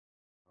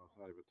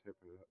Not even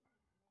taping it.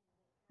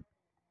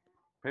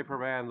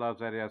 Paperman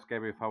loves NES.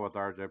 Gave me fun with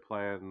RJ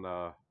playing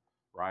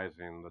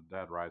Rising, the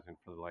Dead Rising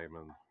for the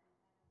layman.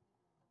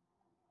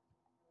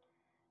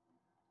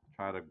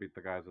 Try to beat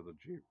the guys in the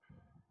Jeep.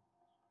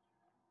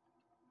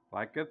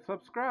 Like and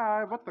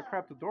subscribe. What the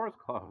crap? The door's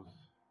closed.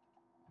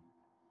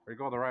 Are you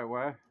going the right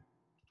way? Why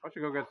don't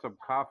you go get some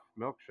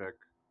milkshake?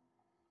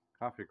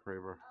 Coffee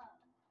creamer.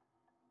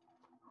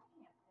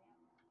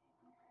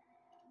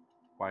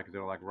 Why? Because they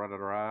don't like running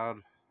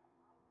around.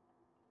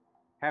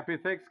 Happy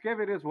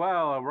Thanksgiving as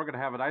well. And we're going to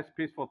have a nice,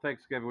 peaceful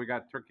Thanksgiving. We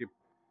got turkey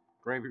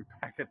gravy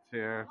packets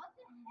here.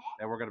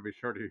 And we're going to be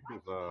sure to use.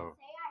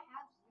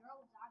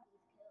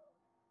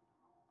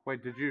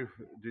 Wait, did you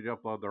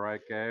upload the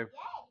right game?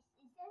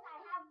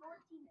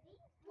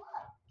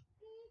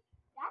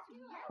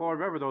 Well,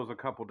 remember there was a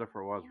couple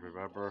different ones.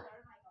 Remember.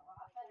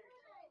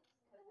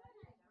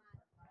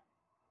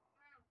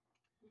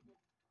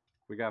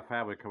 We got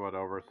family coming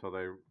over, so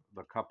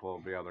the couple will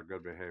be on their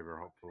good behavior,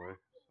 hopefully.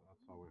 So that's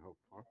all we hope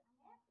for.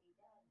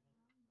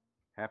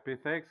 Happy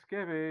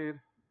Thanksgiving,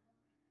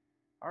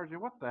 RJ.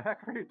 What the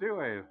heck are you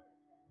doing? Is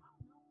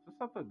this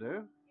something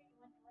new?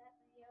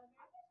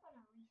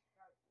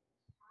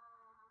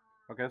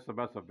 Okay, it's a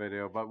mess up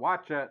video, but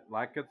watch it,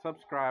 like and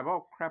subscribe.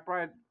 Oh crap!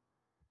 Right,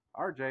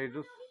 RJ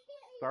just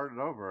started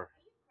over.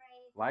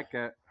 Like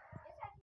it.